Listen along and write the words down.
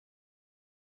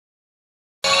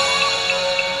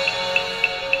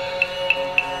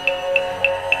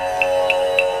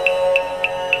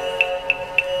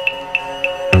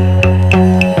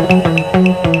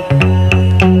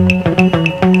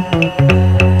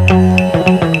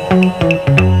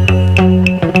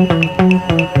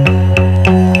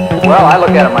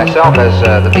look at it myself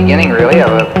as the beginning, really,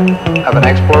 of an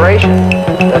exploration.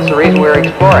 That's the reason we're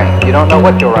exploring. You don't know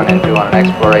what you'll run into on an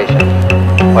exploration.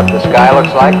 What the sky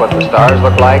looks like, what the stars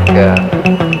look like.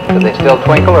 Do they still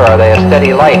twinkle, or are they a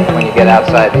steady light when you get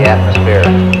outside the atmosphere?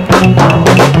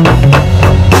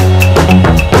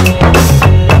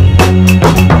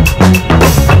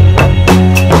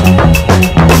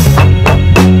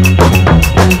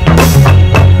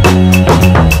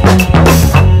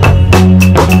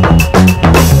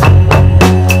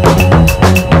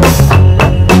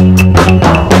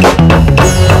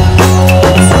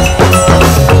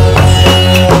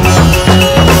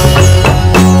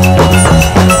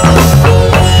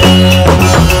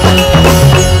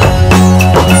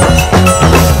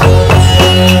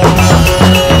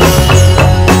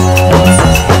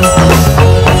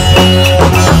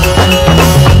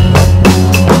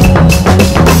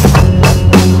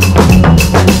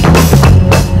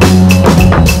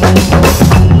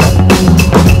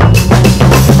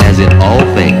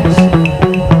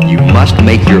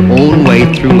 Make your own way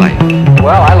through life.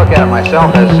 Well, I look at it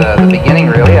myself as the beginning,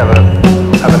 really, of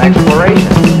an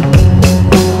exploration.